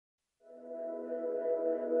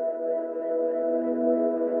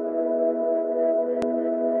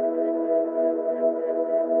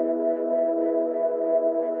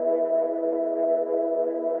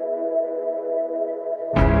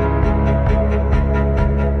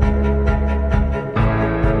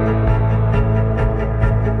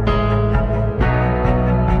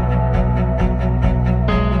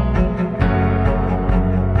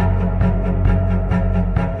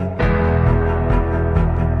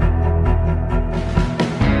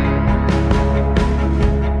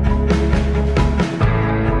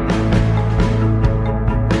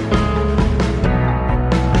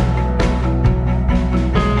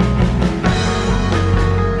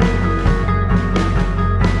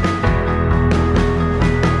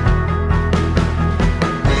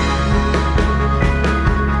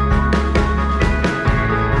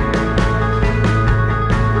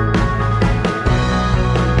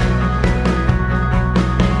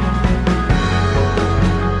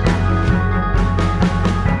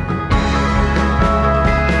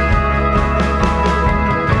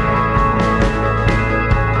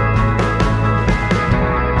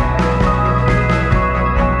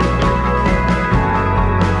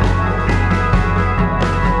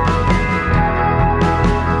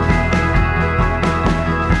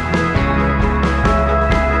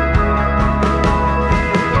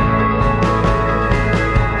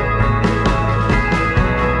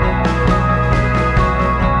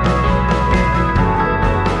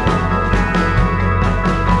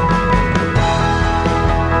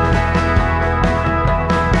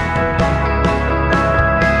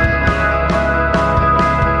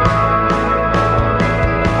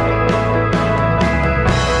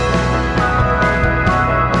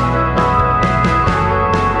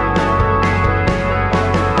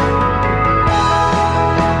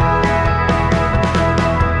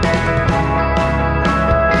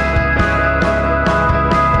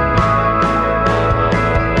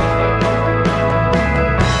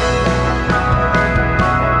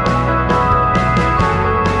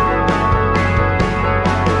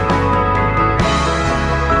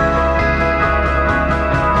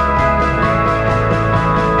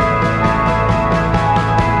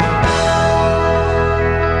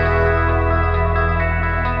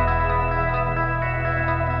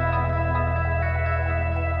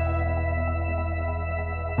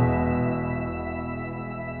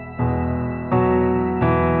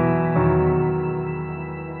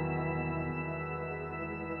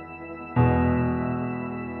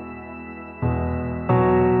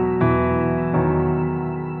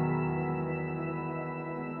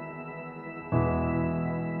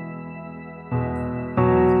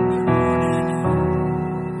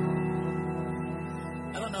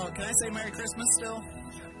Merry Christmas still?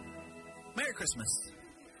 Merry Christmas.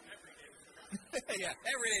 Yeah,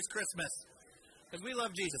 every day's Christmas. Because we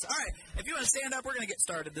love Jesus. All right, if you want to stand up, we're going to get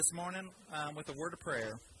started this morning with a word of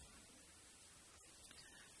prayer.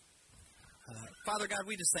 Father God,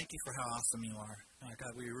 we just thank you for how awesome you are.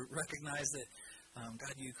 God, we recognize that,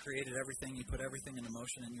 God, you created everything, you put everything into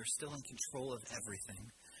motion, and you're still in control of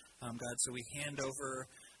everything. God, so we hand over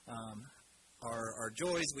our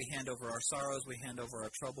joys, we hand over our sorrows, we hand over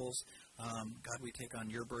our troubles. God, we take on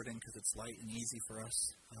your burden because it's light and easy for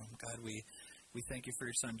us. God, we thank you for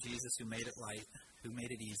your son Jesus who made it light, who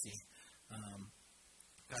made it easy.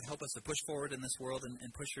 God, help us to push forward in this world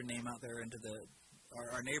and push your name out there into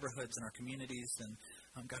our neighborhoods and our communities. And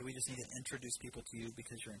God, we just need to introduce people to you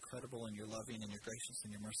because you're incredible and you're loving and you're gracious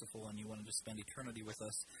and you're merciful and you want to just spend eternity with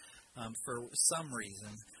us for some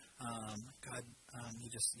reason. God, you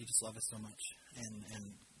just love us so much. And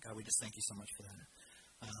God, we just thank you so much for that.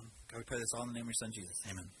 God, we pray this all in the name of your son, Jesus.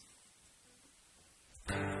 Amen.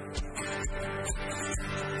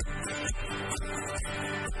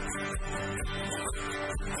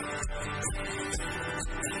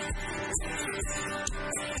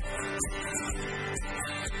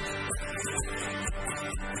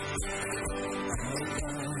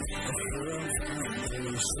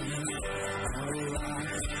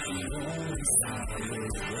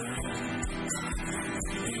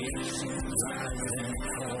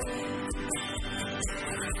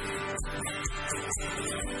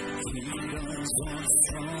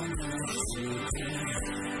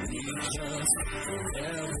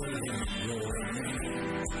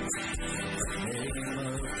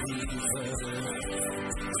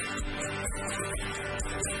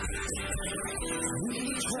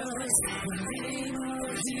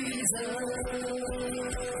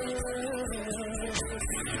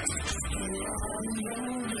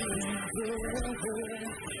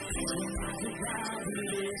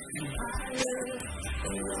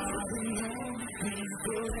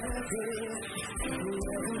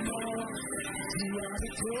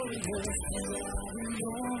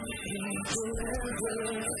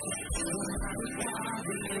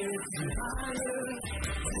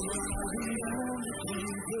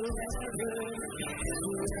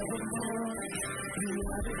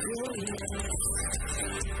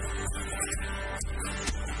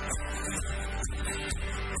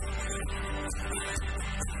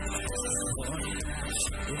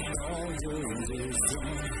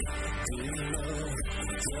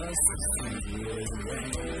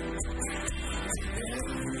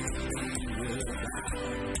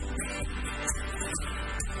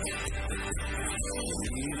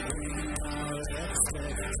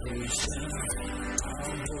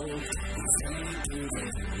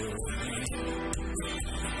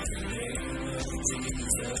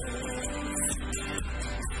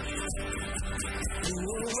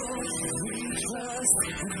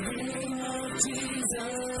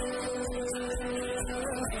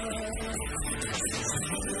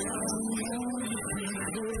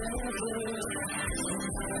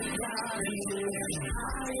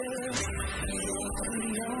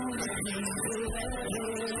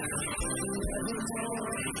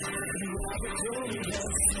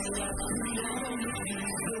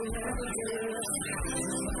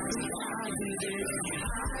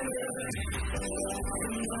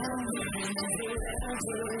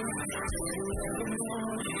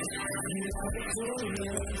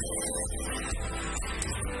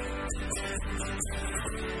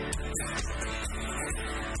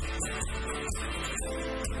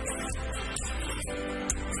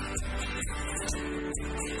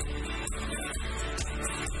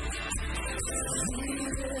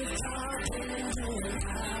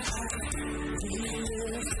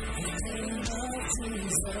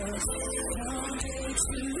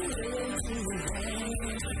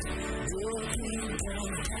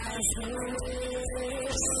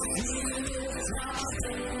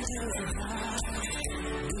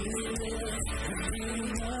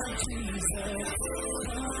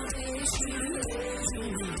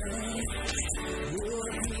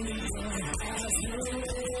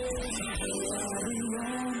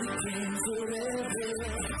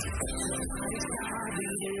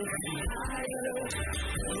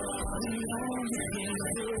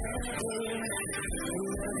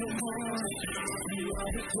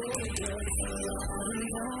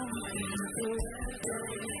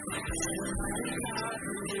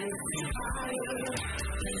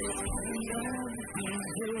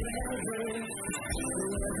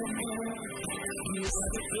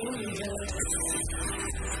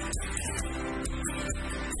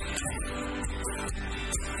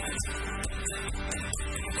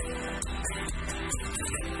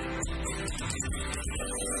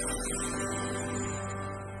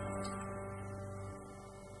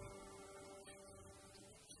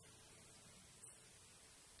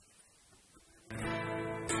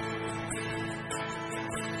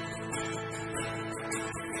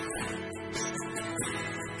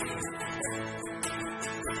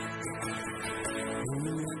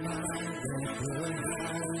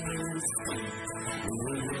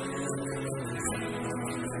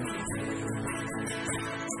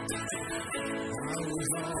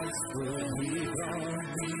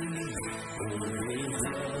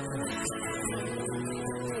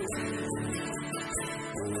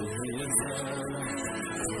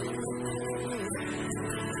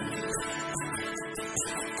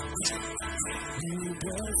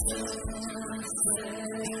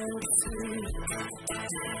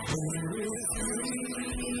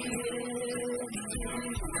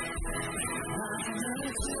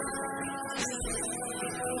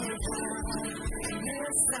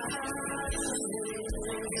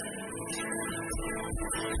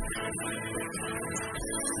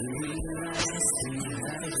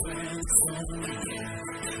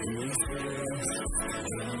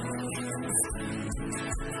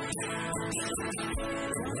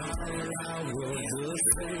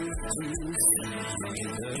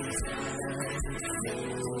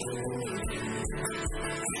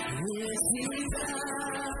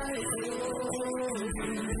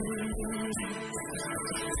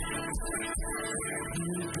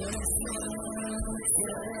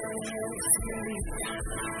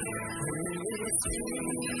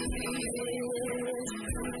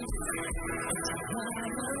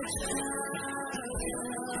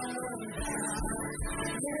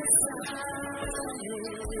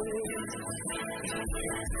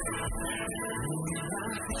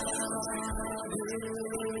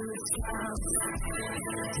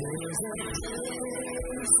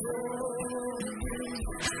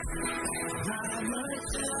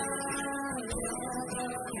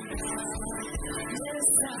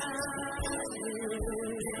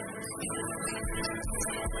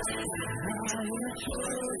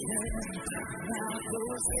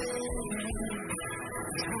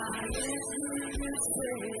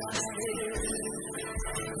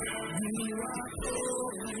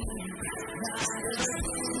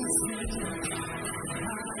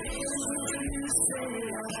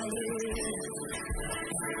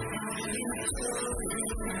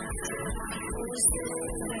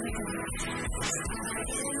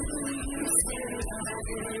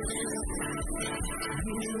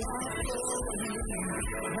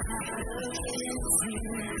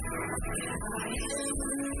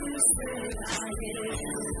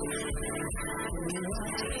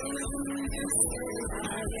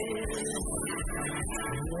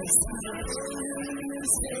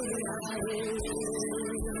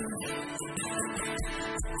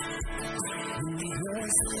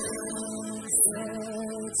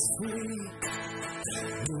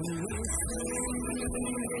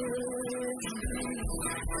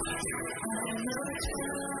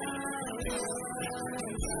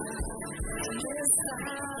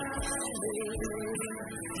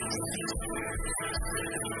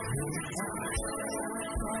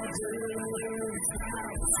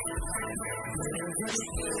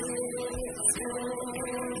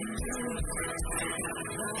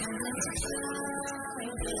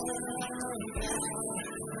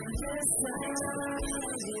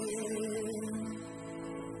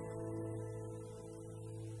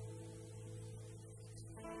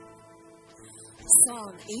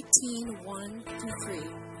 Psalm 18:1-3.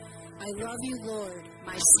 I love you, Lord,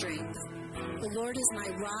 my strength. The Lord is my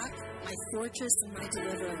rock, my fortress, and my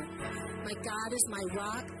deliverer. My God is my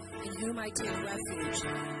rock, in whom I take refuge,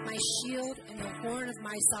 my shield and the horn of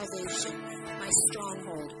my salvation, my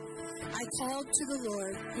stronghold. I called to the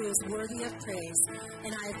Lord, who is worthy of praise,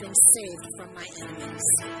 and I have been saved from my enemies.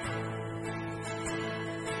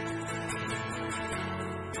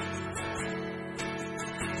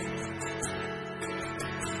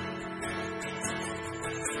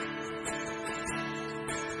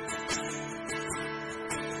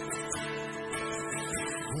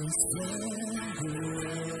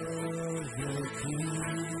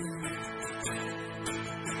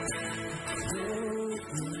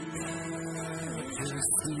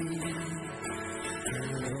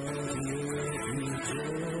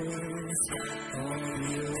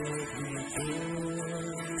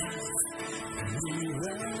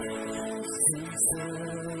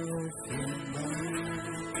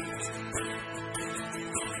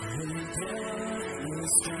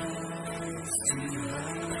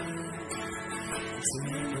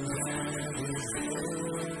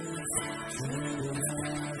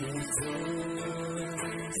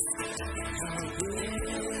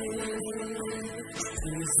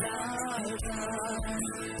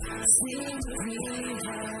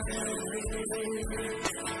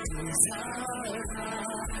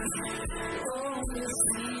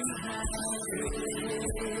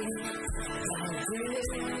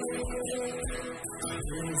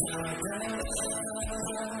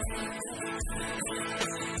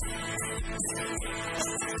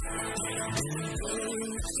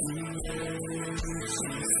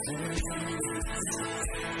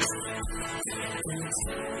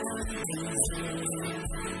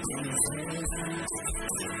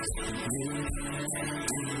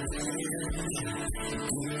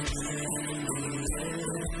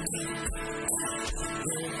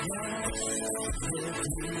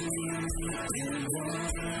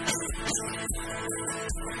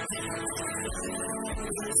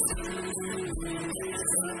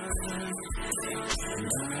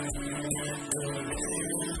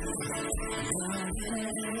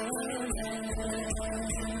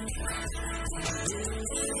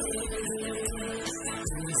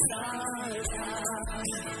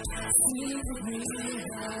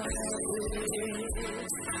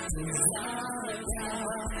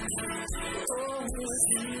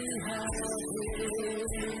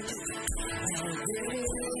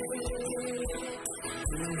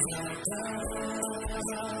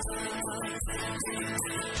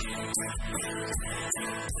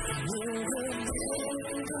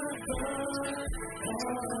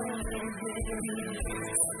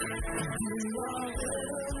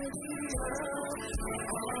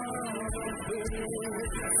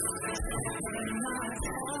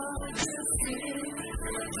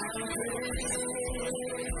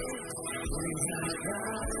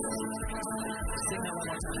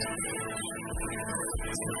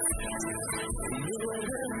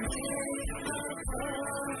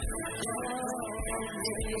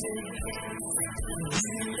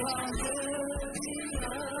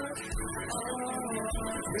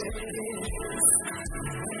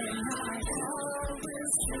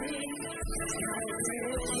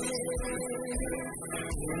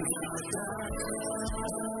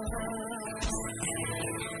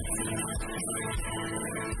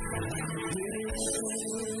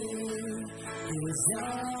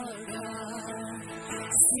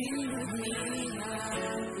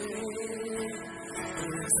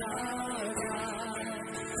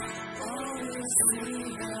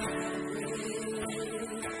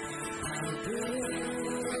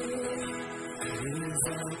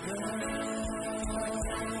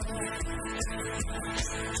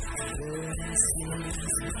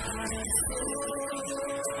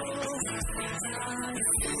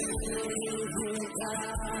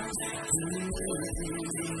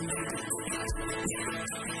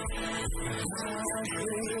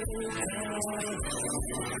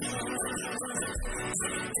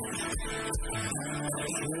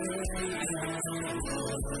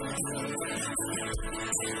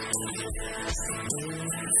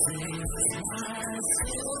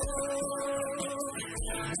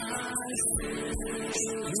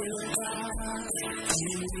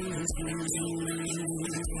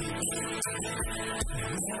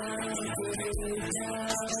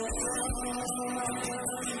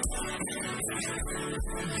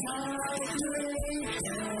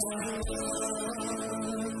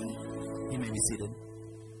 You may be seated.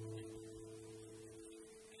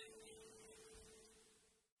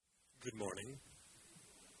 Good morning.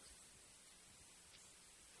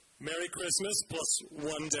 Merry Christmas plus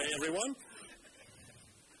one day, everyone.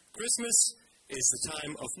 Christmas is the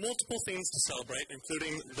time of multiple things to celebrate,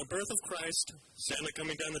 including the birth of Christ, Santa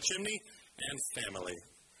coming down the chimney, and family.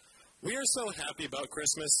 We are so happy about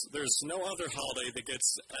Christmas. There's no other holiday that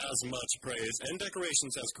gets as much praise and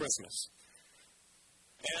decorations as Christmas.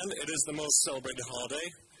 And it is the most celebrated holiday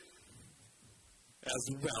as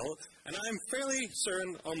well. And I'm fairly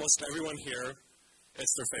certain almost everyone here,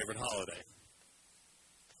 it's their favorite holiday.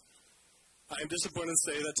 I am disappointed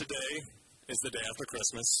to say that today is the day after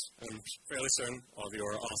Christmas, and I'm fairly certain all of you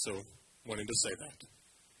are also wanting to say that.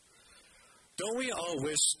 Don't we all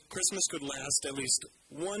wish Christmas could last at least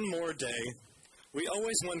one more day? We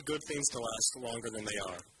always want good things to last longer than they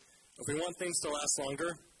are. If we want things to last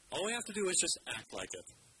longer, all we have to do is just act like it.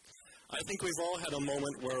 I think we've all had a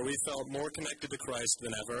moment where we felt more connected to Christ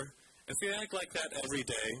than ever. If we act like that every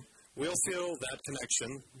day, we'll feel that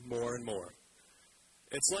connection more and more.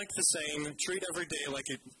 It's like the saying, treat every day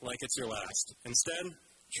like it's your last. Instead,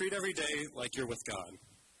 treat every day like you're with God.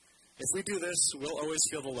 If we do this, we'll always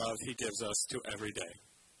feel the love He gives us to every day.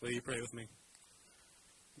 Will you pray with me?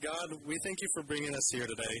 God, we thank You for bringing us here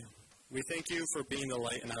today. We thank You for being the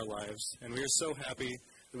light in our lives, and we are so happy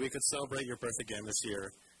that we could celebrate Your birth again this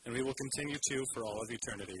year, and we will continue to for all of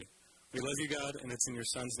eternity. We love You, God, and it's in Your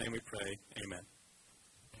Son's name we pray. Amen.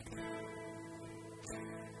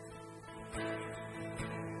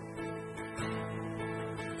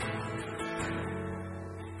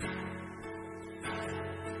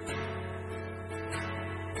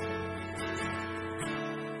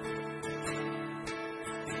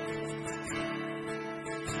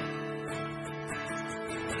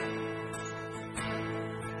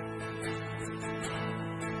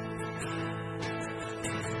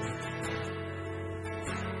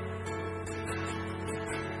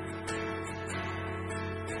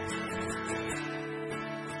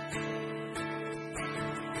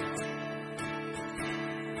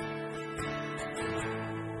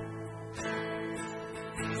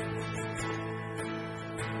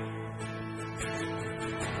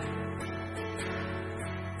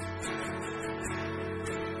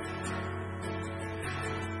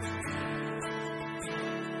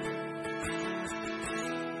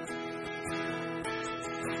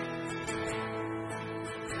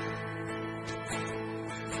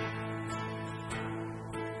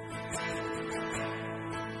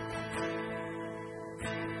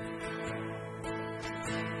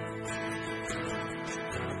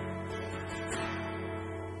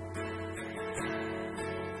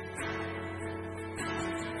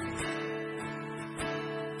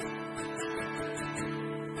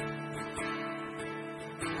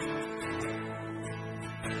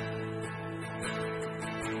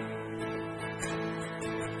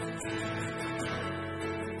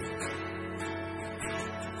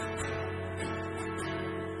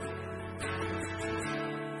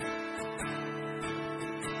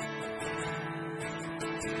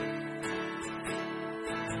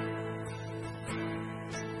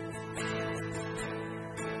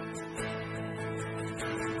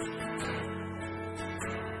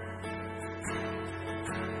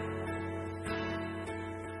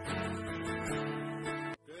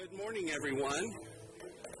 morning, everyone.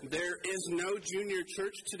 There is no junior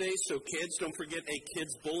church today, so kids, don't forget a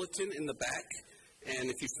kids bulletin in the back. And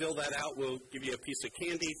if you fill that out, we'll give you a piece of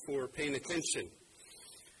candy for paying attention.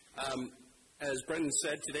 As Brendan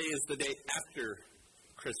said, today is the day after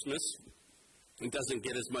Christmas. It doesn't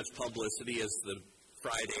get as much publicity as the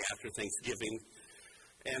Friday after Thanksgiving.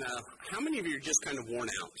 And how many of you are just kind of worn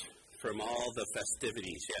out from all the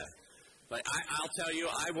festivities? Yeah. Like I'll tell you,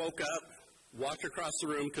 I woke up, walked across the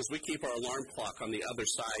room, because we keep our alarm clock on the other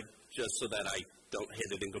side just so that I don't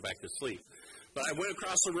hit it and go back to sleep. But I went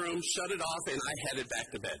across the room, shut it off, and I headed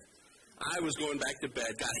back to bed. I was going back to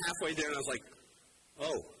bed, got halfway there, and I was like,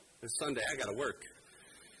 oh, it's Sunday, I got to work.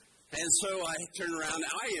 And so I turned around.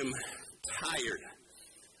 I am tired.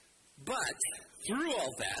 But through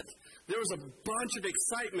all that, there was a bunch of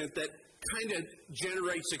excitement that kind of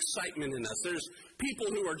generates excitement in us. There's people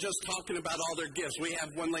who are just talking about all their gifts. We have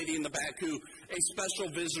one lady in the back who a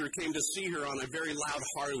special visitor came to see her on a very loud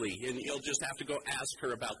Harley, and you'll just have to go ask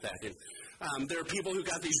her about that. And there are people who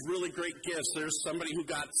got these really great gifts. There's somebody who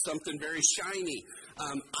got something very shiny.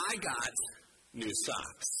 I got new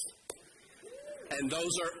socks, and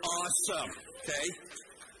those are awesome, okay?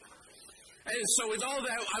 And so with all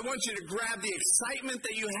that, I want you to grab the excitement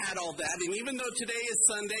that you had all that. And even though today is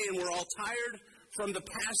Sunday and we're all tired from the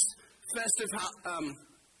past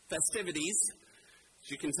festivities, as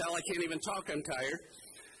you can tell, I can't even talk, I'm tired.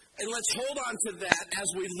 And let's hold on to that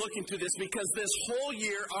as we look into this, because this whole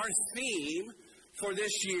year, our theme for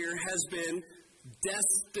this year has been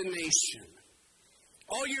destination.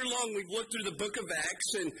 All year long, we've looked through the book of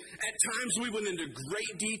Acts, and at times we went into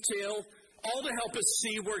great detail, all to help us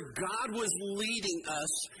see where God was leading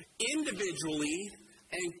us individually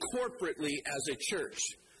and corporately as a church.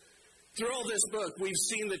 Through all this book, we've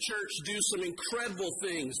seen the church do some incredible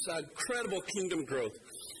things, incredible kingdom growth.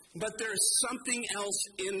 But there's something else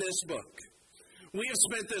in this book. We have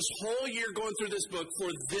spent this whole year going through this book for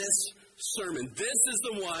this sermon. This is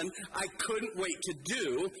the one I couldn't wait to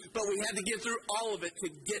do, but we had to get through all of it to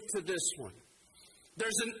get to this one.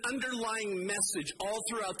 There's an underlying message all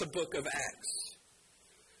throughout the book of Acts.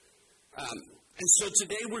 And so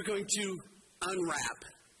today we're going to unwrap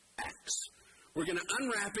Acts. We're going to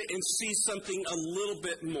unwrap it and see something a little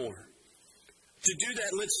bit more. To do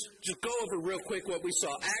that, let's just go over real quick what we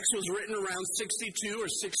saw. Acts was written around 62 or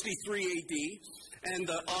 63 AD, and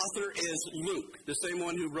the author is Luke, the same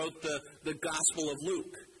one who wrote the Gospel of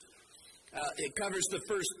Luke. It covers the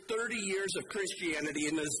first 30 years of Christianity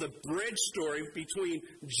and is the bridge story between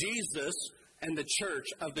Jesus and the church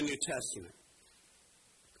of the New Testament.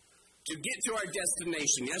 To get to our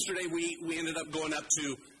destination, yesterday we ended up going up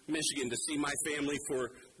to Michigan to see my family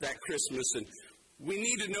for that Christmas, and we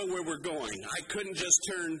need to know where we're going. I couldn't just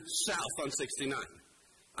turn south on 69.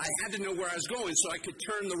 I had to know where I was going so I could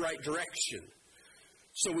turn the right direction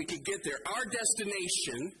so we could get there. Our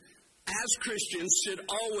destination as Christians should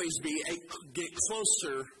always be get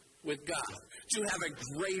closer with God, to have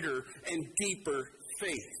a greater and deeper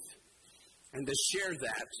faith, and to share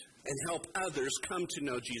that and help others come to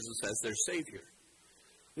know Jesus as their Savior.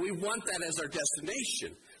 We want that as our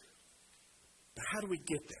destination. But how do we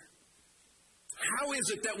get there? How is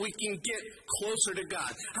it that we can get closer to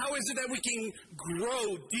God? How is it that we can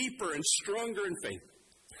grow deeper and stronger in faith?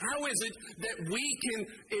 How is it that we can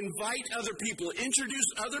invite other people, introduce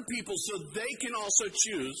other people so they can also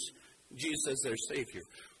choose Jesus as their Savior?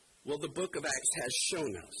 Well, the book of Acts has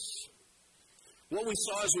shown us. What we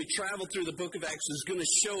saw as we traveled through the book of Acts is going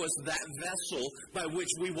to show us that vessel by which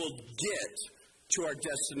we will get to our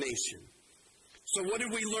destination. So what did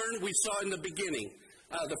we learn? We saw in the beginning,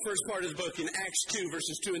 the first part of the book in Acts 2,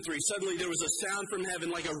 verses 2 and 3. Suddenly there was a sound from heaven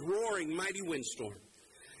like a roaring mighty windstorm,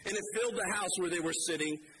 and it filled the house where they were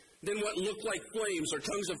sitting. Then what looked like flames or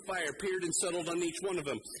tongues of fire appeared and settled on each one of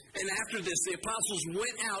them. And after this, the apostles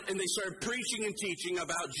went out and they started preaching and teaching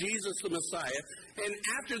about Jesus the Messiah. And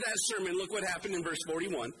after that sermon, look what happened in verse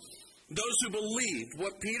 41. Those who believed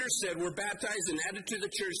what Peter said were baptized and added to the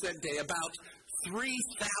church that day, about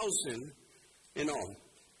 3,000 in all.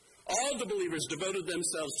 All the believers devoted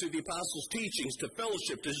themselves to the apostles' teachings, to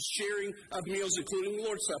fellowship, to sharing of meals, including the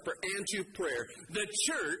Lord's Supper, and to prayer. The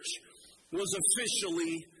church was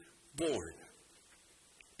officially born.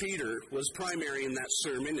 Peter was primary in that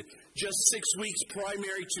sermon. Just 6 weeks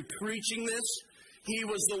primary to preaching this, he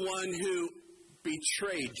was the one who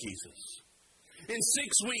betrayed Jesus. In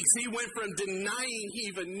 6 weeks, he went from denying he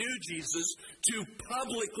even knew Jesus to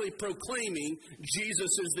publicly proclaiming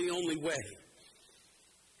Jesus is the only way.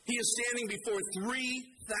 He is standing before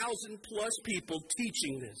 3,000 plus people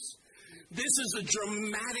teaching this. This is a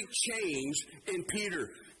dramatic change in Peter.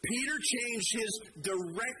 Peter changed his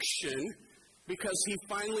direction because he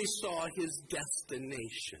finally saw his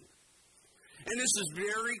destination. And this is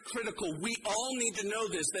very critical. We all need to know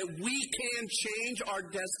this, that we can change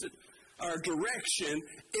our direction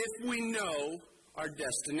if we know our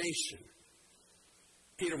destination.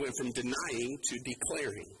 Peter went from denying to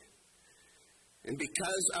declaring. And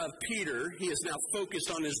because of Peter, he is now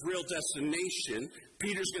focused on his real destination.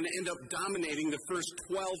 Peter's going to end up dominating the first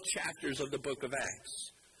 12 chapters of the book of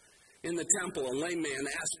Acts. In the temple, a lame man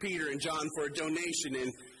asked Peter and John for a donation,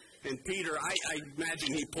 and Peter, I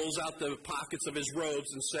imagine he pulls out the pockets of his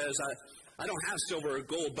robes and says, I don't have silver or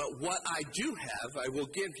gold, but what I do have, I will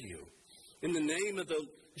give you. In the name of the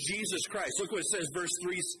Jesus Christ. Look what it says,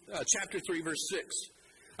 chapter 3, verse 6.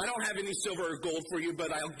 I don't have any silver or gold for you,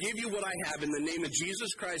 but I'll give you what I have in the name of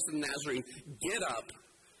Jesus Christ of Nazareth. Get up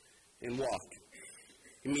and walk.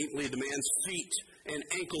 Immediately the man's feet and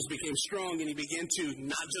ankles became strong, and he began to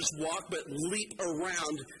not just walk, but leap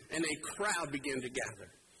around, and a crowd began to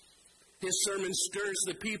gather. His sermon stirs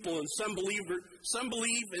the people, and some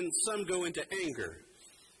believe and some go into anger.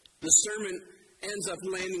 The sermon ends up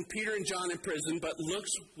landing Peter and John in prison, but look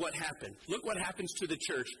what happened. Look what happens to the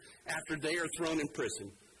church after they are thrown in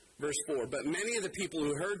prison. Verse 4, but many of the people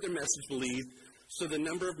who heard the message believed, so the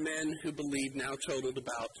number of men who believed now totaled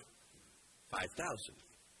about 5,000.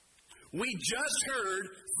 We just heard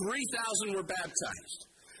 3,000 were baptized.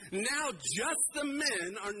 Now just the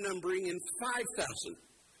men are numbering in 5,000.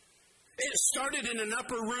 It started in an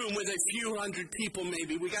upper room with a few hundred people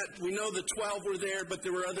maybe. We know the 12 were there, but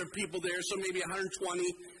there were other people there, so maybe 120.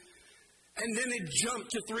 And then it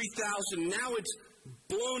jumped to 3,000. Now it's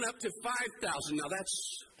blown up to 5,000. Now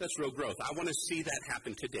that's real growth. I want to see that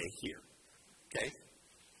happen today here. Okay?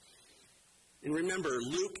 And remember,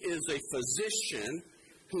 Luke is a physician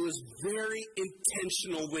who is very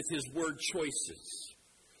intentional with his word choices.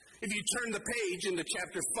 If you turn the page into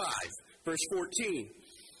chapter 5, verse 14,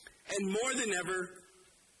 and more than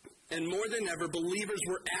ever, believers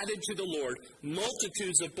were added to the Lord,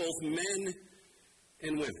 multitudes of both men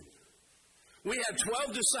and women. We have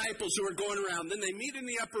 12 disciples who are going around. Then they meet in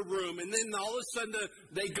the upper room, and then all of a sudden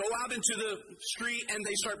they go out into the street and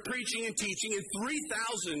they start preaching and teaching, and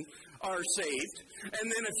 3,000 are saved.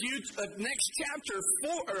 And then next chapter,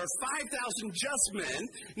 5,000 just men.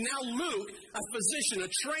 Now Luke, a physician, a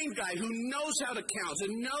trained guy who knows how to count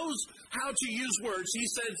and knows how to use words, he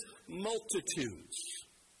says multitudes.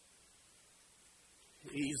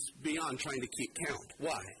 He's beyond trying to keep count.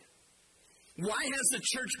 Why? Why has the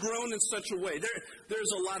church grown in such a way?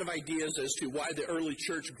 There's a lot of ideas as to why the early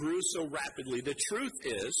church grew so rapidly. The truth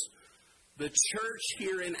is, the church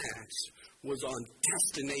here in Acts was on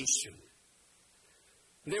destination.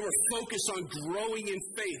 They were focused on growing in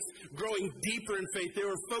faith, growing deeper in faith. They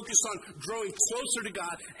were focused on growing closer to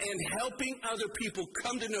God and helping other people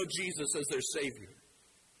come to know Jesus as their Savior.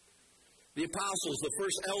 The apostles, the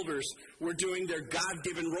first elders, were doing their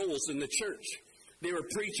God-given roles in the church. They were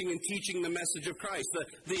preaching and teaching the message of Christ.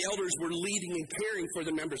 The elders were leading and caring for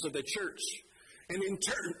the members of the church. And in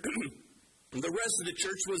turn, the rest of the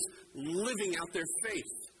church was living out their faith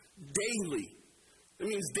daily. It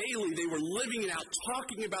means daily they were living it out,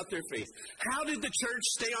 talking about their faith. How did the church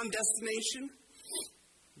stay on destination?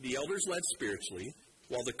 The elders led spiritually,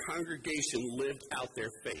 while the congregation lived out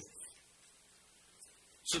their faith.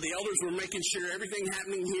 So the elders were making sure everything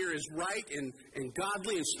happening here is right and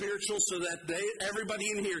godly and spiritual so that everybody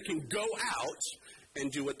in here can go out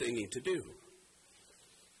and do what they need to do.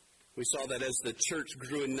 We saw that as the church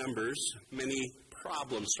grew in numbers, many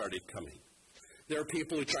problems started coming. There were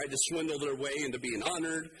people who tried to swindle their way into being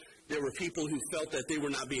honored. There were people who felt that they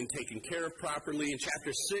were not being taken care of properly. In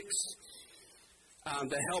chapter 6,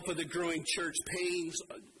 the help of the growing church pains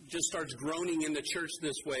just starts groaning in the church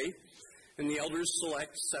this way. And the elders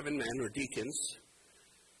select 7 men or deacons.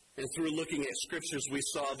 And through looking at scriptures, we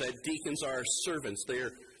saw that deacons are servants.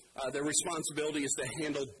 Their responsibility is to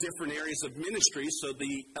handle different areas of ministry so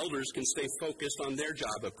the elders can stay focused on their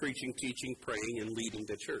job of preaching, teaching, praying, and leading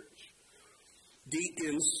the church.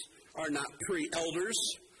 Deacons are not pre-elders.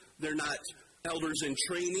 They're not elders in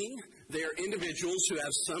training. They are individuals who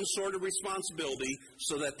have some sort of responsibility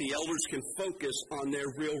so that the elders can focus on their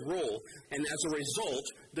real role. And as a result,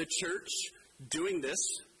 the church doing this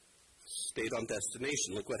stayed on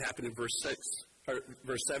destination. Look what happened in verse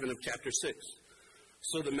 7 of chapter 6.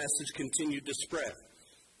 So the message continued to spread.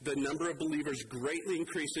 The number of believers greatly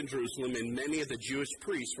increased in Jerusalem, and many of the Jewish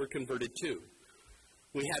priests were converted too.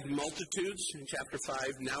 We had multitudes in chapter 5.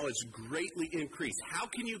 Now it's greatly increased. How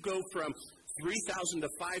can you go from 3,000 to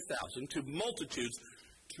 5,000 to multitudes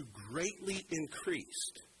to greatly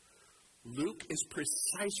increased? Luke is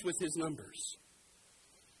precise with his numbers.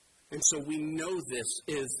 And so we know this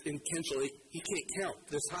is intentional. He can't count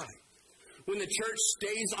this high. When the church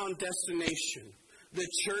stays on destination, the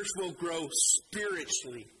church will grow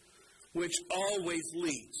spiritually, which always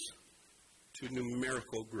leads to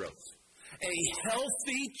numerical growth. A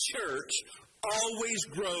healthy church always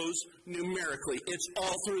grows numerically. It's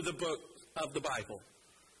all through the book of the Bible.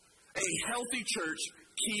 A healthy church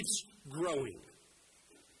keeps growing.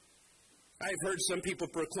 I've heard some people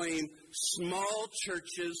proclaim small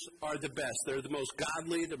churches are the best. They're the most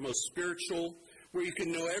godly, the most spiritual, where you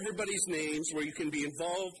can know everybody's names, where you can be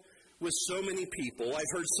involved with so many people.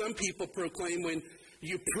 I've heard some people proclaim when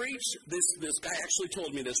you preach, this guy actually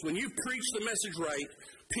told me this, when you preach the message right,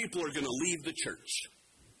 people are going to leave the church.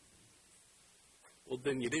 Well,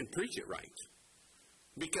 then you didn't preach it right.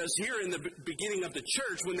 Because here in the beginning of the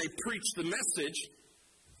church, when they preached the message,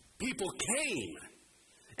 people came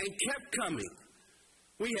and kept coming.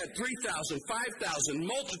 We had 3,000, 5,000,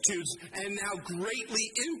 multitudes, and now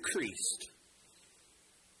greatly increased.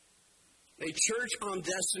 A church on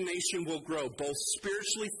destination will grow both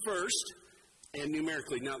spiritually first and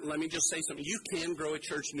numerically. Now, let me just say something. You can grow a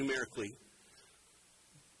church numerically,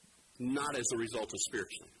 not as a result of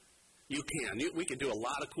spiritually. You can. We can do a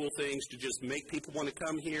lot of cool things to just make people want to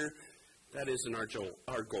come here. That isn't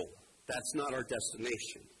our goal. That's not our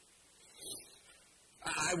destination.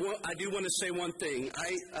 I do want to say one thing.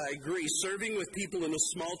 I agree. Serving with people in a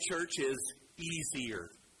small church is easier.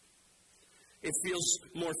 It feels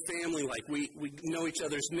more family-like. We know each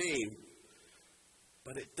other's name.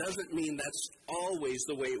 But it doesn't mean that's always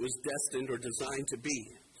the way it was destined or designed to be.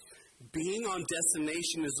 Being on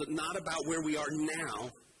destination is not about where we are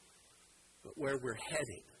now, but where we're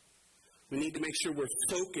heading. We need to make sure we're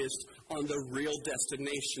focused on the real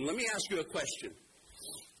destination. Let me ask you a question.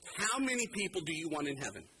 How many people do you want in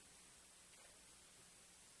heaven?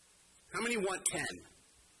 How many want 10?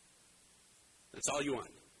 That's all you want.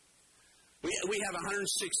 We have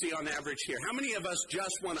 160 on average here. How many of us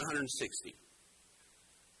just want 160?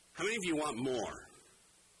 How many of you want more?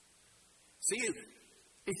 See,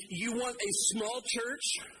 if you want a small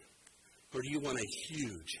church, or do you want a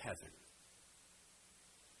huge heaven?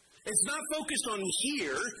 It's not focused on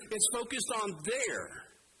here, it's focused on there.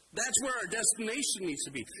 That's where our destination needs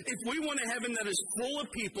to be. If we want a heaven that is full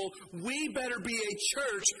of people, we better be a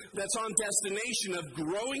church that's on destination of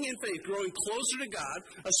growing in faith, growing closer to God,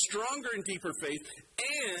 a stronger and deeper faith,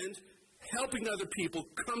 and helping other people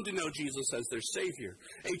come to know Jesus as their Savior.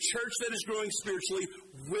 A church that is growing spiritually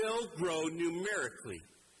will grow numerically.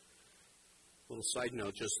 A little side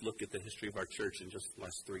note, just look at the history of our church in just the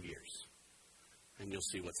last 3 years, and you'll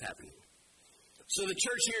see what's happening. So the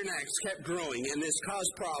church here in Acts kept growing, and this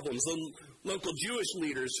caused problems. The local Jewish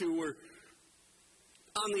leaders who were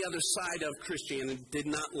on the other side of Christianity did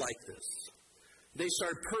not like this. They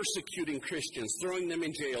started persecuting Christians, throwing them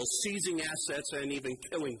in jail, seizing assets, and even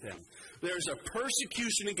killing them. There's a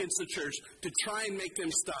persecution against the church to try and make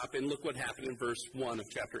them stop, and look what happened in verse 1 of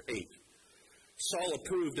chapter 8. Saul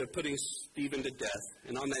approved of putting Stephen to death,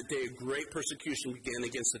 and on that day a great persecution began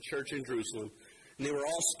against the church in Jerusalem. And they were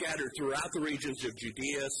all scattered throughout the regions of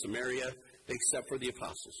Judea, Samaria, except for the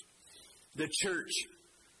apostles. The church,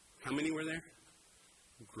 how many were there?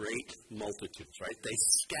 Great multitudes, right? They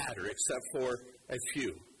scatter except for a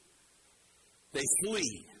few. They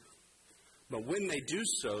flee. But when they do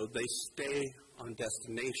so, they stay on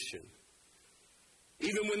destination.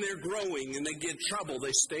 Even when they're growing and they get trouble,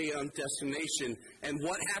 they stay on destination. And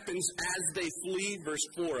what happens as they flee? Verse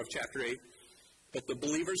 4 of chapter 8. But the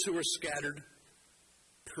believers who were scattered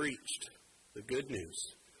preached the good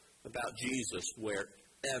news about Jesus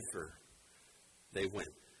wherever they went.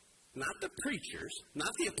 Not the preachers,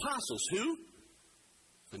 not the apostles. Who?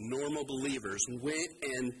 The normal believers went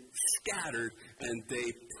and scattered and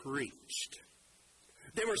they preached.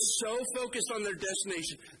 They were so focused on their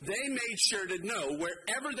destination, they made sure to know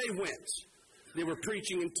wherever they went, they were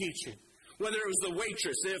preaching and teaching. Whether it was the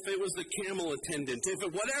waitress, if it was the camel attendant,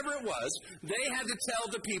 whatever it was, they had to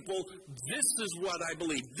tell the people, this is what I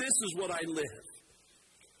believe, this is what I live.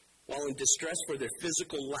 While in distress for their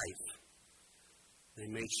physical life, they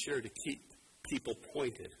made sure to keep people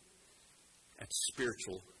pointed at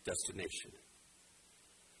spiritual destination.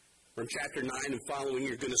 From chapter 9 and following,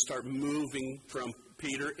 you're going to start moving from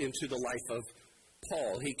Peter into the life of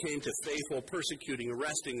Paul. He came to faith while persecuting,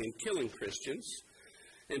 arresting, and killing Christians.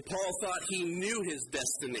 And Paul thought he knew his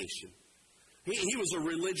destination. He was a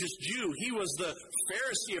religious Jew. He was the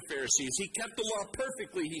Pharisee of Pharisees. He kept the law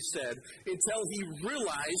perfectly, he said, until he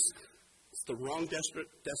realized it's the wrong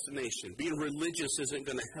destination. Being religious isn't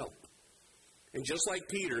going to help. And just like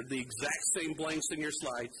Peter, the exact same blanks in your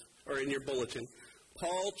slides or in your bulletin,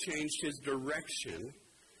 Paul changed his direction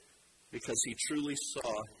because he truly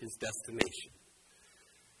saw his destination.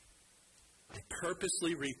 I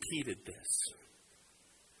purposely repeated this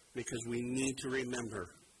because we need to remember,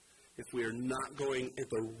 if we are not going at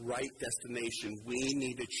the right destination, we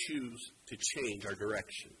need to choose to change our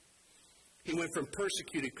direction. He went from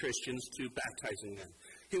persecuted Christians to baptizing them.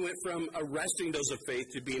 He went from arresting those of faith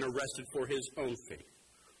to being arrested for his own faith.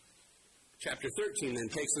 Chapter 13 then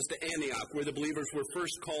takes us to Antioch, where the believers were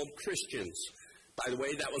first called Christians. By the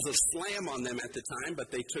way, that was a slam on them at the time, but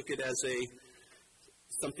they took it as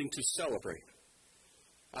something to celebrate.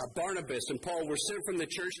 Barnabas and Paul were sent from the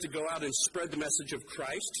church to go out and spread the message of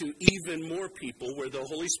Christ to even more people, where the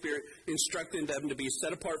Holy Spirit instructed them to be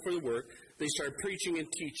set apart for the work. They started preaching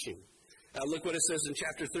and teaching. Look what it says in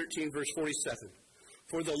chapter 13, verse 47.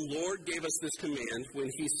 For the Lord gave us this command when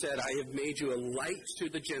he said, I have made you a light to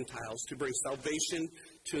the Gentiles to bring salvation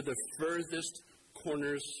to the furthest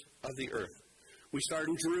corners of the earth. We started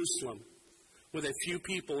in Jerusalem with a few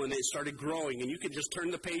people, and they started growing. And you can just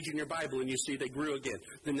turn the page in your Bible and you see they grew again.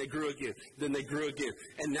 Then they grew again. Then they grew again.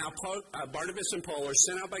 And now Barnabas and Paul are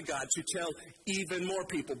sent out by God to tell even more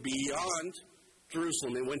people beyond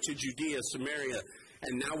Jerusalem. They went to Judea, Samaria,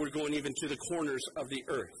 and now we're going even to the corners of the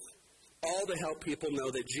earth. All to help people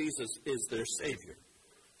know that Jesus is their Savior.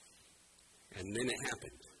 And then it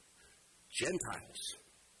happened. Gentiles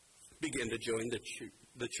began to join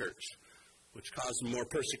the church, which caused more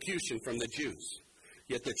persecution from the Jews.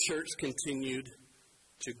 Yet the church continued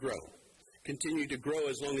to grow. Continued to grow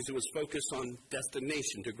as long as it was focused on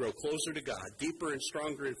destination, to grow closer to God, deeper and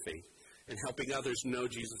stronger in faith, and helping others know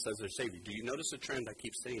Jesus as their Savior. Do you notice a trend I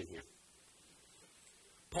keep saying here?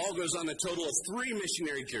 Paul goes on a total of 3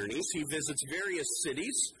 missionary journeys. He visits various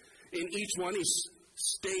cities. In each one, he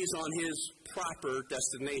stays on his proper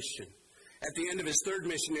destination. At the end of his 3rd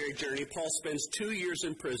missionary journey, Paul spends 2 years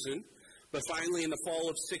in prison, but finally in the fall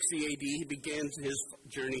of 60 AD, he begins his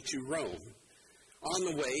journey to Rome. On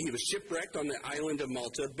the way, he was shipwrecked on the island of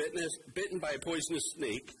Malta, bitten by a poisonous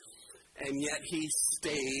snake, and yet he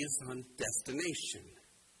stays on destination.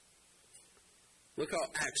 Look how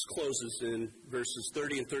Acts closes in verses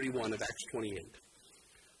 30 and 31 of Acts 28.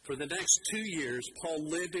 For the next 2 years, Paul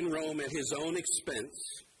lived in Rome at his own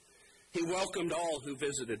expense. He welcomed all who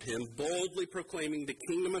visited him, boldly proclaiming the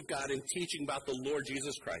kingdom of God and teaching about the Lord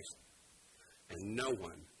Jesus Christ. And no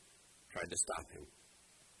one tried to stop him.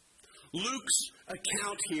 Luke's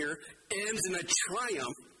account here ends in a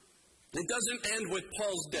triumph. It doesn't end with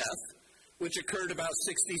Paul's death, which occurred about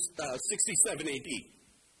 67 AD.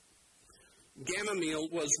 Gamaliel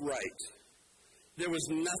was right. There was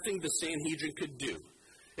nothing the Sanhedrin could do.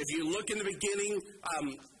 If you look in the beginning,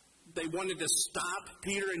 they wanted to stop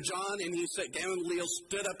Peter and John, and Gamaliel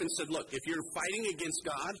stood up and said, look, if you're fighting against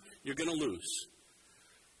God, you're going to lose.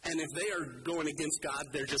 And if they are going against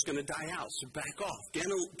God, they're just going to die out. So back off.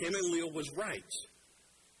 Gamaliel was right.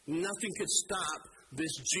 Nothing could stop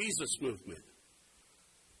this Jesus movement.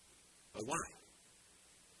 But why?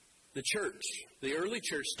 The church, the early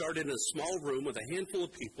church, started in a small room with a handful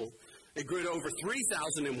of people. It grew to over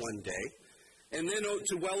 3,000 in one day, and then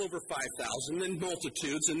to well over 5,000, then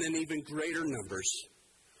multitudes, and then even greater numbers.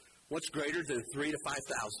 What's greater than 3,000 to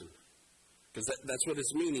 5,000? Because that's what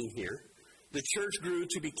it's meaning here. The church grew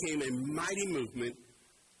to become a mighty movement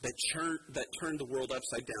that turned the world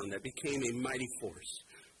upside down, that became a mighty force.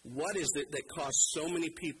 What is it that caused so many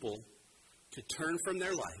people to turn from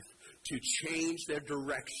their life, to change their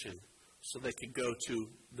direction so they could go to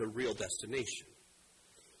the real destination?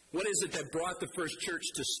 What is it that brought the first church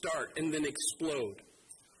to start and then explode?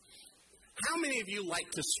 How many of you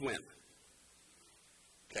like to swim?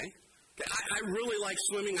 Okay. I really like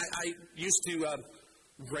swimming. I used to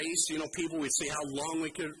race. People would see how long we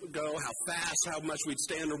could go, how fast, how much we'd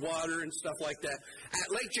stay underwater and stuff like that.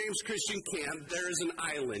 At Lake James Christian Camp, there is an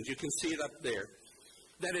island. You can see it up there.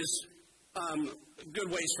 That is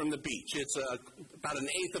good ways from the beach. It's about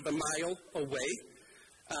 1/8 of a mile away.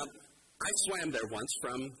 I swam there once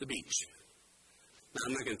from the beach. Now,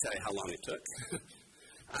 I'm not going to tell you how long it took.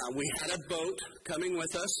 We had a boat coming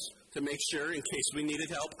with us to make sure in case we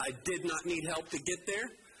needed help. I did not need help to get there.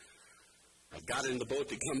 I got in the boat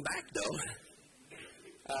to come back, though.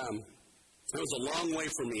 It was a long way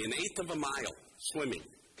for me, 1/8 of a mile swimming,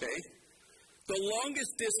 okay? The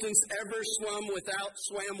longest distance ever swam without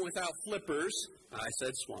flippers. I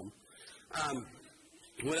said swum.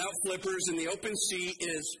 Without flippers in the open sea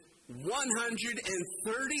is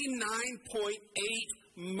 139.8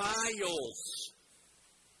 miles.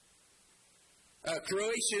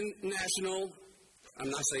 Croatian national I'm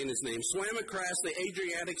not saying his name, swam across the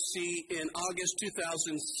Adriatic Sea in August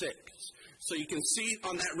 2006. So you can see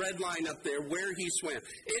on that red line up there where he swam.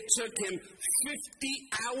 It took him 50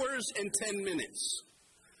 hours and 10 minutes.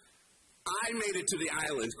 I made it to the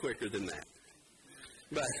island quicker than that.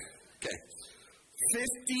 But, okay,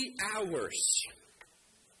 50 hours.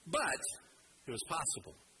 But it was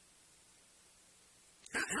possible.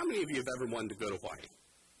 How many of you have ever wanted to go to Hawaii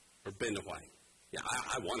or been to Hawaii? Yeah,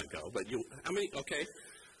 I want to go, but how many? Okay.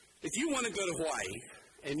 If you want to go to Hawaii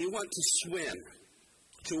and you want to swim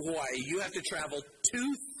to Hawaii, you have to travel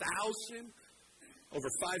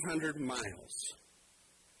 2,500 miles.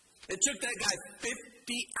 It took that guy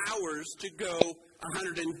 50 hours to go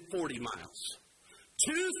 140 miles.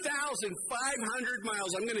 2,500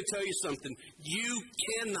 miles. I'm going to tell you something. You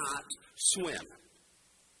cannot swim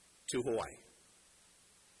to Hawaii.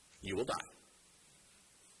 You will die.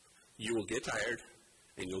 You will get tired,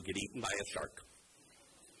 and you'll get eaten by a shark.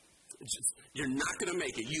 You're not going to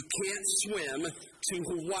make it. You can't swim to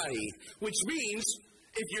Hawaii, which means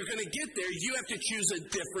if you're going to get there, you have to choose a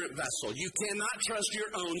different vessel. You cannot trust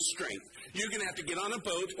your own strength. You're going to have to get on a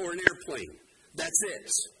boat or an airplane. That's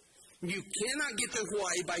it. You cannot get to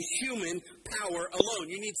Hawaii by human power alone.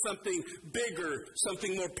 You need something bigger,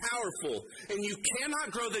 something more powerful. And you cannot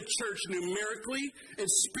grow the church numerically and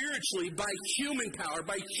spiritually by human power,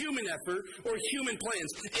 by human effort, or human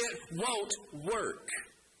plans. It won't work.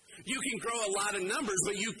 You can grow a lot of numbers,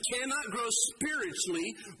 but you cannot grow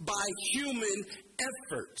spiritually by human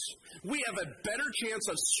effort. We have a better chance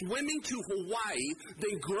of swimming to Hawaii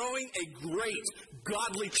than growing a great,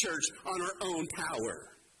 godly church on our own power.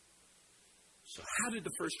 So how did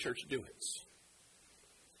the first church do it?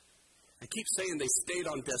 I keep saying they stayed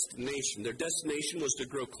on destination. Their destination was to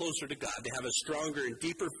grow closer to God, to have a stronger and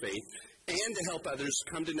deeper faith, and to help others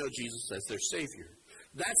come to know Jesus as their Savior.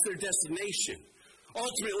 That's their destination.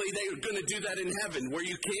 Ultimately, they were going to do that in heaven, where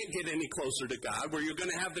you can't get any closer to God, where you're going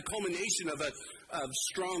to have the culmination of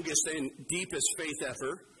strongest and deepest faith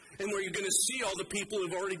effort, and where you're going to see all the people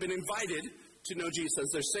who've already been invited to know Jesus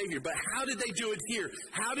as their Savior. But how did they do it here?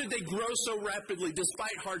 How did they grow so rapidly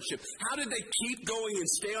despite hardship? How did they keep going and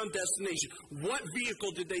stay on destination? What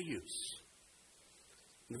vehicle did they use?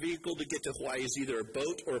 The vehicle to get to Hawaii is either a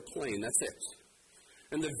boat or a plane. That's it.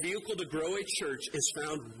 And the vehicle to grow a church is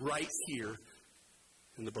found right here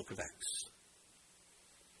in the book of Acts.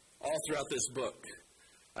 All throughout this book,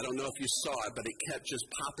 I don't know if you saw it, but it kept just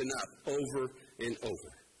popping up over and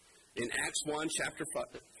over. In Acts 1, chapter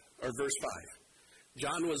 5, or verse 5,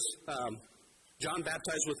 John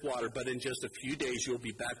baptized with water, but in just a few days you'll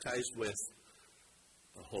be baptized with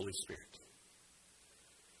the Holy Spirit.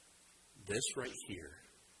 This right here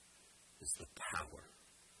is the power,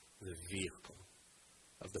 the vehicle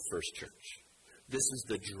of the first church. This is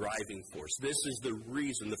the driving force. This is the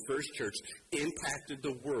reason the first church impacted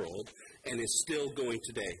the world and is still going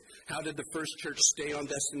today. How did the first church stay on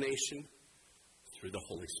destination? Through the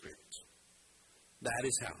Holy Spirit. That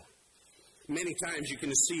is how. Many times you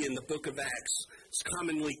can see in the book of Acts, it's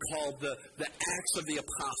commonly called the Acts of the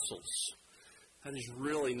Apostles. That is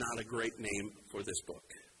really not a great name for this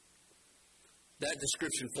book. That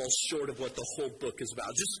description falls short of what the whole book is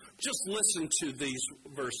about. Just listen to these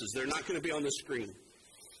verses. They're not going to be on the screen.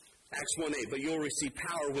 Acts 1:8, but you'll receive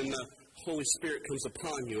power when the Holy Spirit comes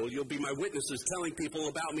upon you. You'll be my witnesses, telling people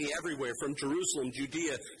about me everywhere, from Jerusalem,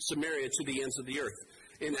 Judea, Samaria, to the ends of the earth.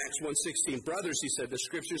 In Acts 1:16, brothers, he said, the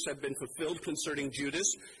scriptures have been fulfilled concerning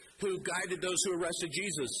Judas, who guided those who arrested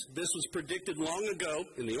Jesus. This was predicted long ago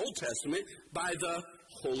in the Old Testament by the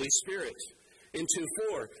Holy Spirit. In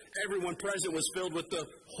 2:4, everyone present was filled with the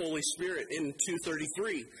Holy Spirit. In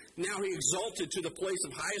 2:33, now he exalted to the place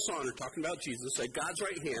of highest honor, talking about Jesus, at God's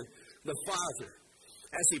right hand, the Father.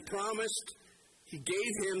 As he promised, he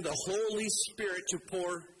gave him the Holy Spirit to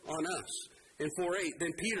pour on us. In 4:8,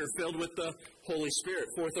 then Peter filled with the Holy Spirit.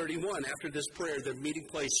 4:31, after this prayer, the meeting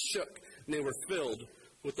place shook, and they were filled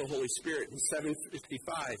with the Holy Spirit. In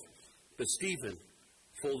 7:55, but Stephen,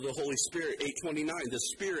 full of the Holy Spirit. 8:29,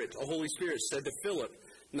 the Holy Spirit said to Philip.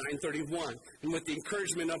 9:31, and with the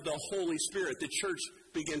encouragement of the Holy Spirit, the church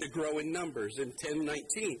began to grow in numbers. In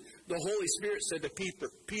 10:19, the Holy Spirit said to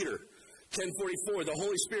Peter. 10:44, the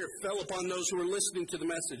Holy Spirit fell upon those who were listening to the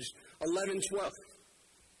message. 11:12.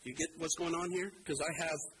 You get what's going on here? Because I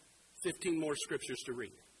have 15 more scriptures to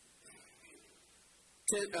read.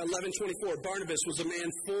 11:24, Barnabas was a man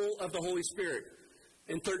full of the Holy Spirit.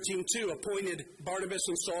 In 13:2, appointed Barnabas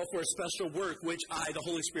and Saul for a special work, which I, the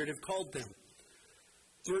Holy Spirit, have called them.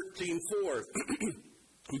 13:4,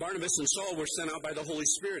 Barnabas and Saul were sent out by the Holy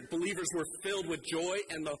Spirit. Believers were filled with joy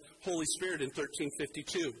and the Holy Spirit in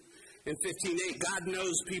 13:52. In 15:8, God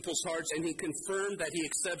knows people's hearts, and he confirmed that he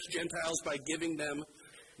accepts Gentiles by giving them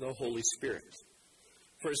the Holy Spirit.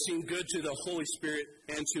 For it seemed good to the Holy Spirit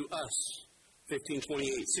and to us.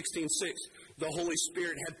 15:28. 16:6, the Holy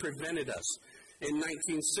Spirit had prevented us. In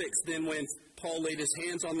 19:6, then when Paul laid his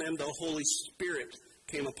hands on them, the Holy Spirit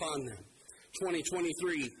came upon them.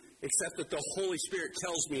 20:23, except that the Holy Spirit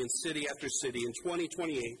tells me in city after city. In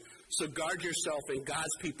 20:28, so guard yourself and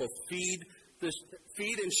God's people.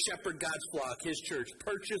 Feed and shepherd God's flock, his church,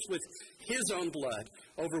 purchased with his own blood,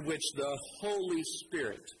 over which the Holy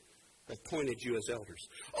Spirit appointed you as elders.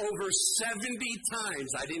 Over 70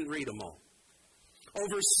 times, I didn't read them all.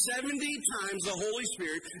 Over 70 times the Holy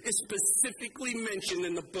Spirit is specifically mentioned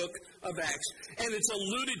in the book of Acts, and it's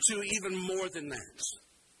alluded to even more than that.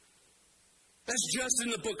 That's just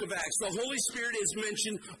in the book of Acts. The Holy Spirit is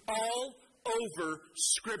mentioned all over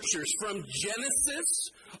Scriptures, from Genesis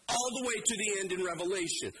all the way to the end in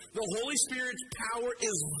Revelation. The Holy Spirit's power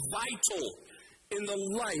is vital in the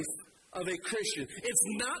life of a Christian. It's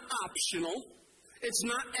not optional. It's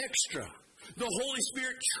not extra. The Holy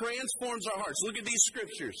Spirit transforms our hearts. Look at these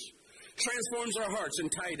Scriptures. Transforms our hearts in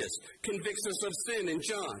Titus. Convicts us of sin in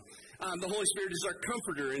John. The Holy Spirit is our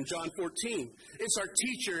comforter in John 14. It's our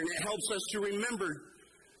teacher, and it helps us to remember.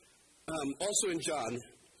 Also in John,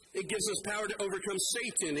 it gives us power to overcome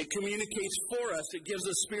Satan. It communicates for us. It gives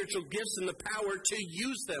us spiritual gifts and the power to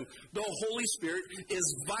use them. The Holy Spirit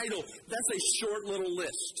is vital. That's a short little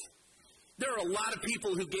list. There are a lot of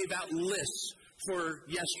people who gave out lists for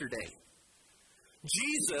yesterday.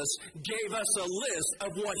 Jesus gave us a list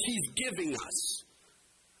of what he's giving us.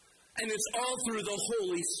 And it's all through the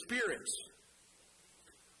Holy Spirit.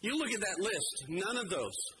 You look at that list, none of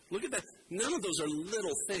those are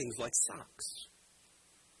little things like socks.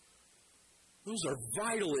 Those are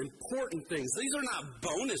vital, important things. These are not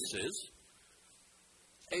bonuses.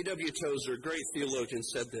 A.W. Tozer, a great theologian,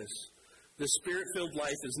 said this: the Spirit-filled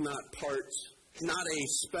life is not a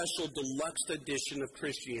special deluxe edition of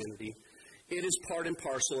Christianity. It is part and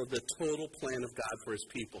parcel of the total plan of God for his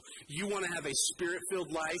people. You want to have a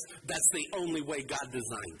Spirit-filled life? That's the only way God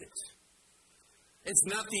designed it. It's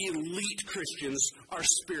not the elite Christians are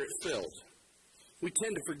Spirit-filled. We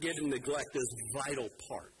tend to forget and neglect this vital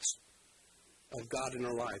part of God in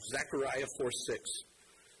our lives. Zechariah 4:6.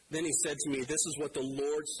 Then he said to me, this is what the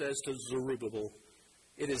Lord says to Zerubbabel.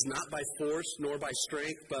 It is not by force nor by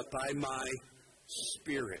strength, but by my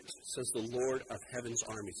Spirit, says the Lord of heaven's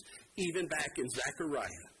armies. Even back in Zechariah,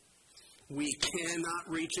 we cannot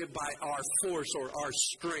reach it by our force or our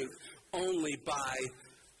strength, only by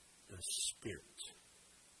the Spirit.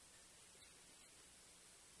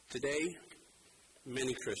 Today,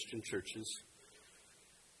 many Christian churches,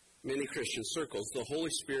 many Christian circles, the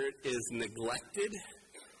Holy Spirit is neglected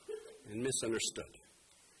and misunderstood.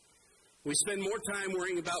 We spend more time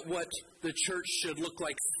worrying about what the church should look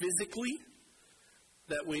like physically,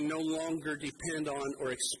 that we no longer depend on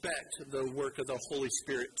or expect the work of the Holy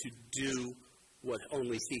Spirit to do what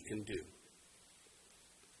only he can do.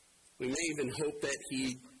 We may even hope that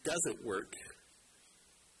he doesn't work,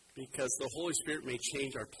 because the Holy Spirit may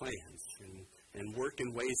change our plans and work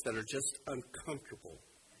in ways that are just uncomfortable.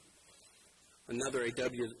 Another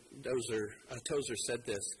A.W. Tozer said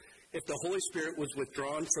this: if the Holy Spirit was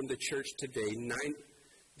withdrawn from the church today,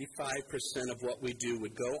 95% of what we do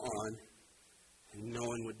would go on, and no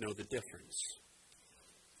one would know the difference.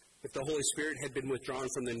 If the Holy Spirit had been withdrawn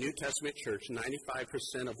from the New Testament church,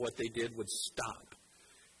 95% of what they did would stop,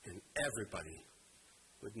 and everybody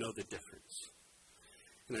would know the difference.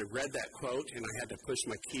 And I read that quote, and I had to push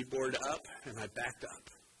my keyboard up, and I backed up.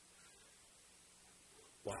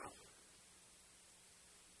 Wow.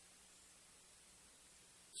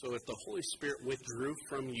 So if the Holy Spirit withdrew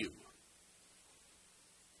from you,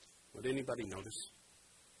 would anybody notice?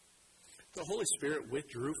 If the Holy Spirit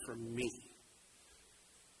withdrew from me,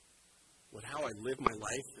 would how I live my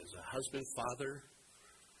life as a husband, father,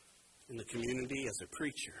 in the community, as a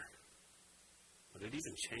preacher, would it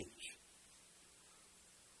even change?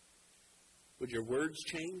 Would your words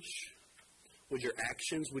change? Would your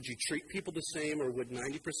actions, would you treat people the same, or would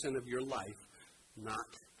 90% of your life not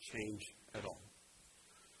change at all?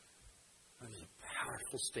 That is a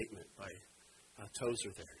powerful statement by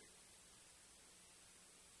Tozer there.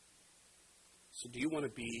 So do you want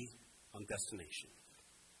to be on destination?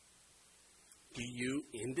 Do you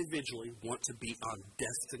individually want to be on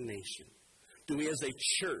destination? Do we as a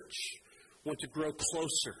church want to grow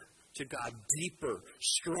closer to God, deeper,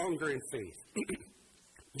 stronger in faith?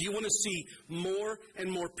 Do you want to see more and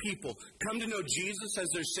more people come to know Jesus as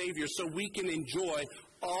their Savior so we can enjoy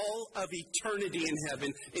all of eternity in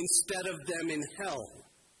heaven instead of them in hell?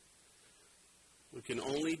 We can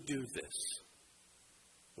only do this.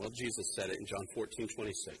 Well, Jesus said it in John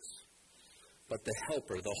 14:26. But the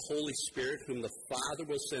Helper, the Holy Spirit, whom the Father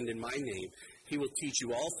will send in my name, he will teach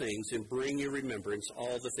you all things and bring you remembrance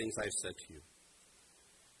all the things I've said to you.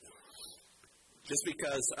 Just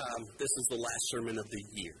because this is the last sermon of the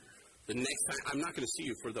year, the next time, I'm not going to see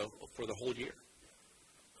you for the whole year.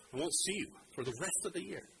 I won't see you for the rest of the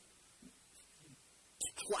year.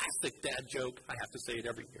 Classic dad joke. I have to say it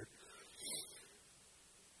every year.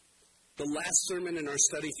 The last sermon in our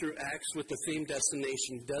study through Acts with the theme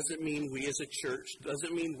destination doesn't mean we as a church,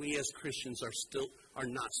 doesn't mean we as Christians are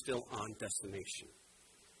not still on destination.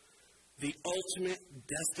 The ultimate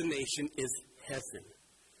destination is heaven,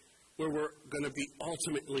 where we're going to be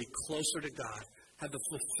ultimately closer to God, have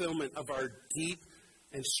the fulfillment of our deep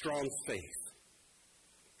and strong faith.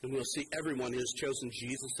 And we'll see everyone who has chosen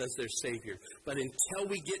Jesus as their Savior. But until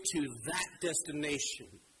we get to that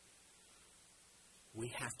destination, we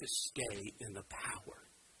have to stay in the power,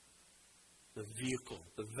 the vehicle,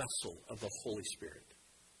 the vessel of the Holy Spirit.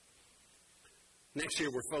 Next year,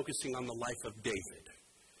 we're focusing on the life of David,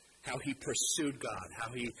 how he pursued God,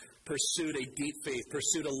 how he pursued a deep faith,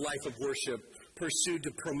 pursued a life of worship, pursued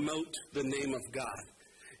to promote the name of God,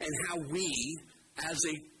 and how we, as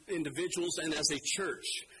individuals and as a church,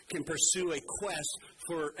 can pursue a quest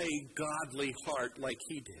for a godly heart like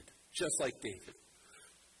he did, just like David.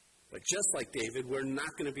 But just like David, we're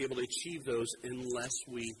not going to be able to achieve those unless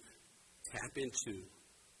we tap into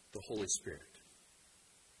the Holy Spirit.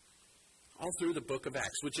 All through the book of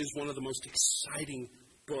Acts, which is one of the most exciting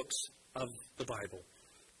books of the Bible,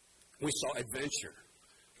 we saw adventure.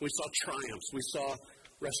 We saw triumphs. We saw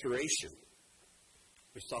restoration.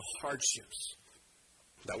 We saw hardships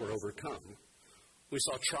that were overcome. We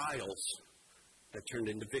saw trials that turned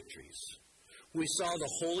into victories. We saw the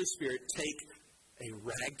Holy Spirit take a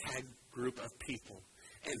ragtag group of people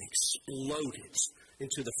and explode it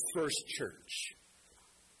into the first church.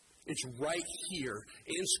 It's right here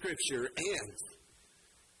in Scripture, and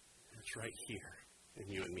it's right here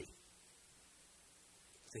in you and me.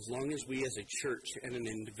 As long as we as a church and as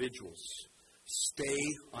individuals stay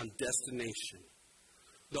on destination,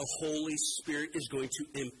 the Holy Spirit is going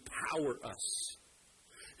to empower us.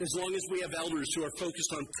 As long as we have elders who are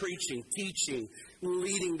focused on preaching, teaching,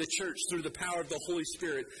 leading the church through the power of the Holy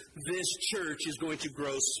Spirit, this church is going to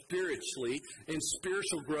grow spiritually, and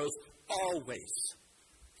spiritual growth always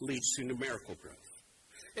leads to numerical growth.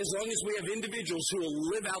 As long as we have individuals who will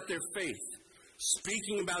live out their faith,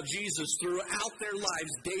 speaking about Jesus throughout their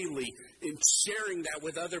lives daily and sharing that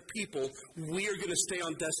with other people, we are going to stay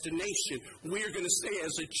on destination. We are going to stay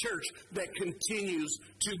as a church that continues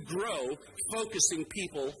to grow, focusing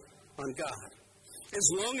people on God. As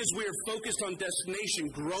long as we are focused on destination,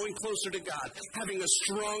 growing closer to God, having a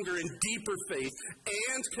stronger and deeper faith,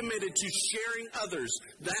 and committed to sharing others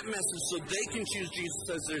that message so they can choose Jesus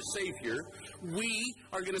as their Savior, we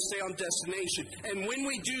are going to stay on destination. And when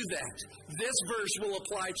we do that, this verse will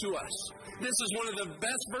apply to us. This is one of the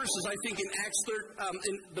best verses, I think, in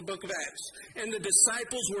in the book of Acts. And the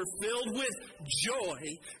disciples were filled with joy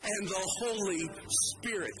and the Holy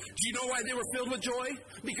Spirit. Do you know why they were filled with joy?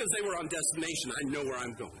 Because they were on destination. I know where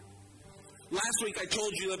I'm going. Last week I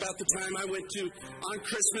told you about the time I went to, on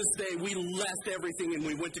Christmas Day, we left everything and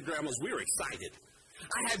we went to Grandma's. We were excited.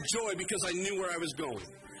 I had joy because I knew where I was going.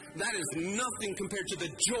 That is nothing compared to the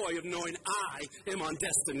joy of knowing I am on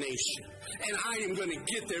destination. And I am going to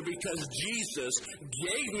get there because Jesus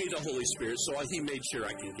gave me the Holy Spirit, so he made sure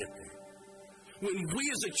I can get there. When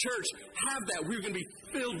we as a church have that, we're going to be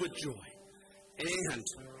filled with joy and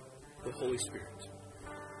the Holy Spirit.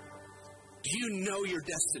 Do you know your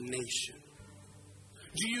destination?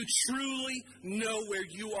 Do you truly know where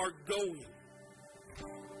you are going?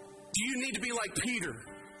 Do you need to be like Peter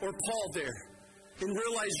or Paul there and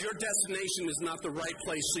realize your destination is not the right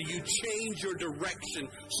place, so you change your direction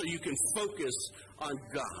so you can focus on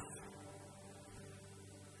God?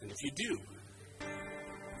 And if you do,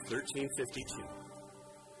 13:52,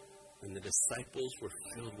 and the disciples were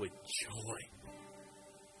filled with joy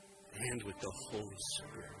and with the Holy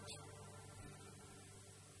Spirit.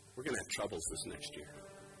 We're going to have troubles this next year.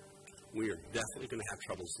 We are definitely going to have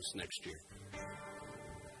troubles this next year.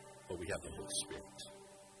 But we have the Holy Spirit.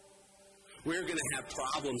 We're going to have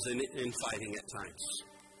problems in fighting at times.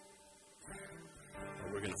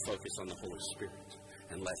 But we're going to focus on the Holy Spirit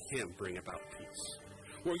and let Him bring about peace.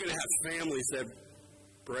 We're going to have families that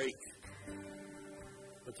break.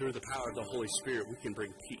 But through the power of the Holy Spirit, we can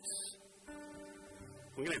bring peace.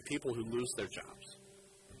 We're going to have people who lose their jobs.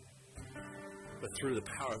 But through the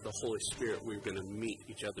power of the Holy Spirit, we're going to meet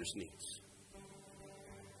each other's needs.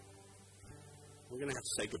 we're going to have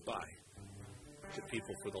to say goodbye to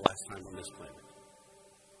people for the last time on this planet.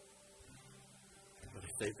 But if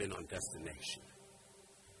they've been on destination,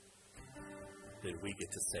 then we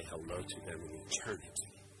get to say hello to them in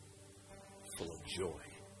eternity, full of joy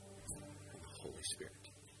and the Holy Spirit.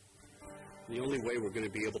 The only way we're going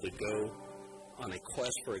to be able to go on a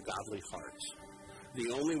quest for a godly heart,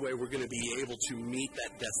 the only way we're going to be able to meet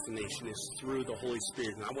that destination is through the Holy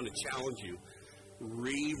Spirit. And I want to challenge you,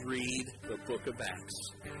 reread the book of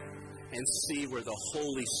Acts and see where the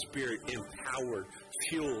Holy Spirit empowered,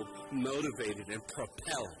 fueled, motivated, and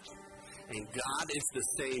propelled. And God is the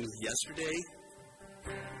same yesterday,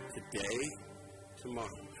 today,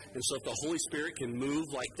 tomorrow. And so if the Holy Spirit can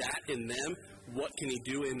move like that in them, what can He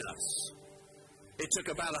do in us? It took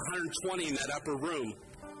about 120 in that upper room.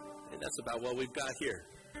 And that's about what we've got here.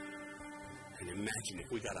 And imagine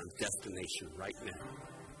if we got on destination right now.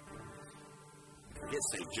 Forget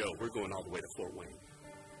St. Joe. We're going all the way to Fort Wayne.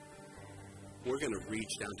 We're going to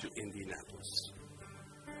reach down to Indianapolis.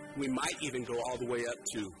 We might even go all the way up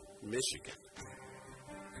to Michigan.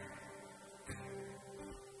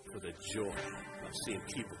 For the joy of seeing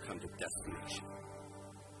people come to destination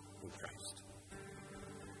in Christ.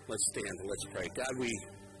 Let's stand and let's pray. God, we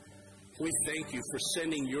thank you for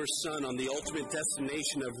sending your Son on the ultimate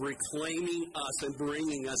destination of reclaiming us and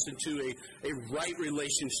bringing us into a right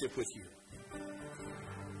relationship with you.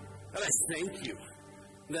 God, I thank you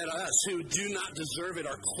that us who do not deserve it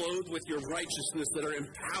are clothed with your righteousness, that are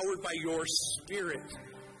empowered by your Spirit,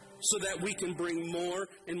 so that we can bring more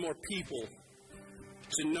and more people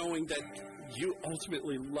to knowing that you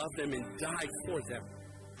ultimately love them and died for them.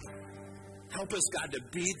 Help us, God, to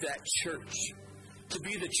be that church, to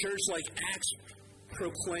be the church like Acts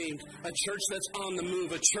proclaimed, a church that's on the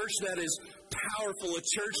move, a church that is powerful, a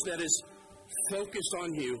church that is focused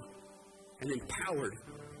on you and empowered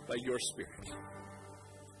by your Spirit.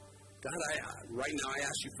 God, right now I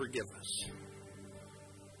ask you forgive us.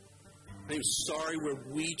 I'm sorry where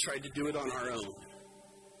we tried to do it on our own,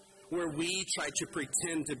 where we tried to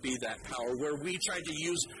pretend to be that power, where we tried to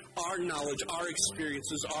use our knowledge, our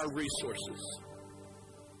experiences, our resources.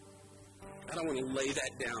 God, I want to lay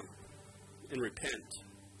that down and repent.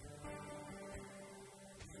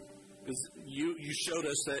 Because you showed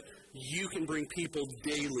us that you can bring people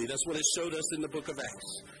daily. That's what it showed us in the book of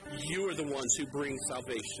Acts. You are the ones who bring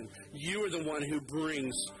salvation. You are the one who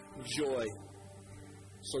brings joy.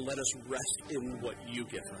 So let us rest in what you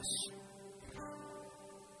give us.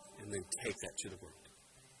 And then take that to the world.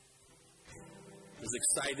 As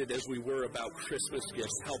excited as we were about Christmas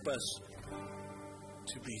gifts, help us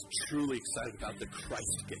to be truly excited about the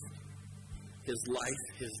Christ gift. His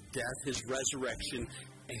life, His death, His resurrection,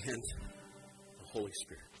 and the Holy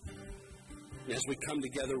Spirit. And as we come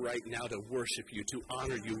together right now to worship you, to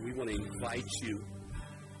honor you, we want to invite you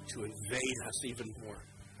to invade us even more.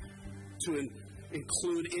 To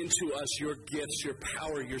include into us your gifts, your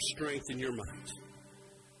power, your strength, and your might.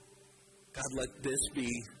 God, let this be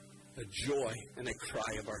a joy and a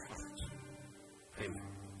cry of our hearts. Amen.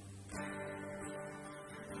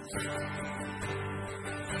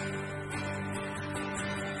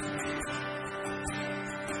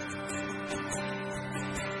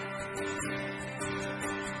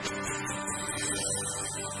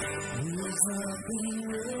 Nothing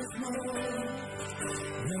worth more,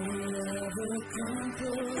 no ever come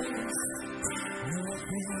close,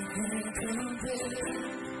 nothing can compare.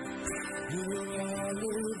 You are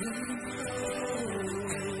living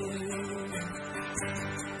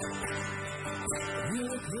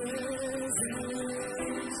your presence,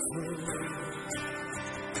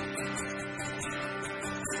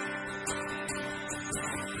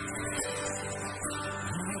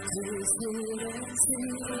 I tasted and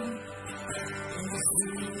seen. The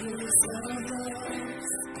sweetest of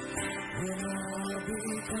loves, when all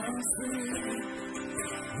becomes free,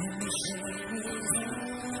 when the shame is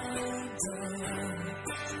undone.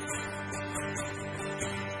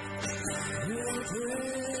 Your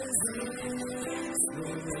presence,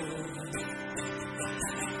 Lord.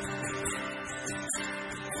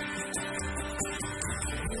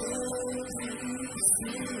 Holy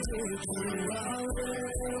Spirit, you are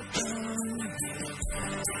welcome. Your presence,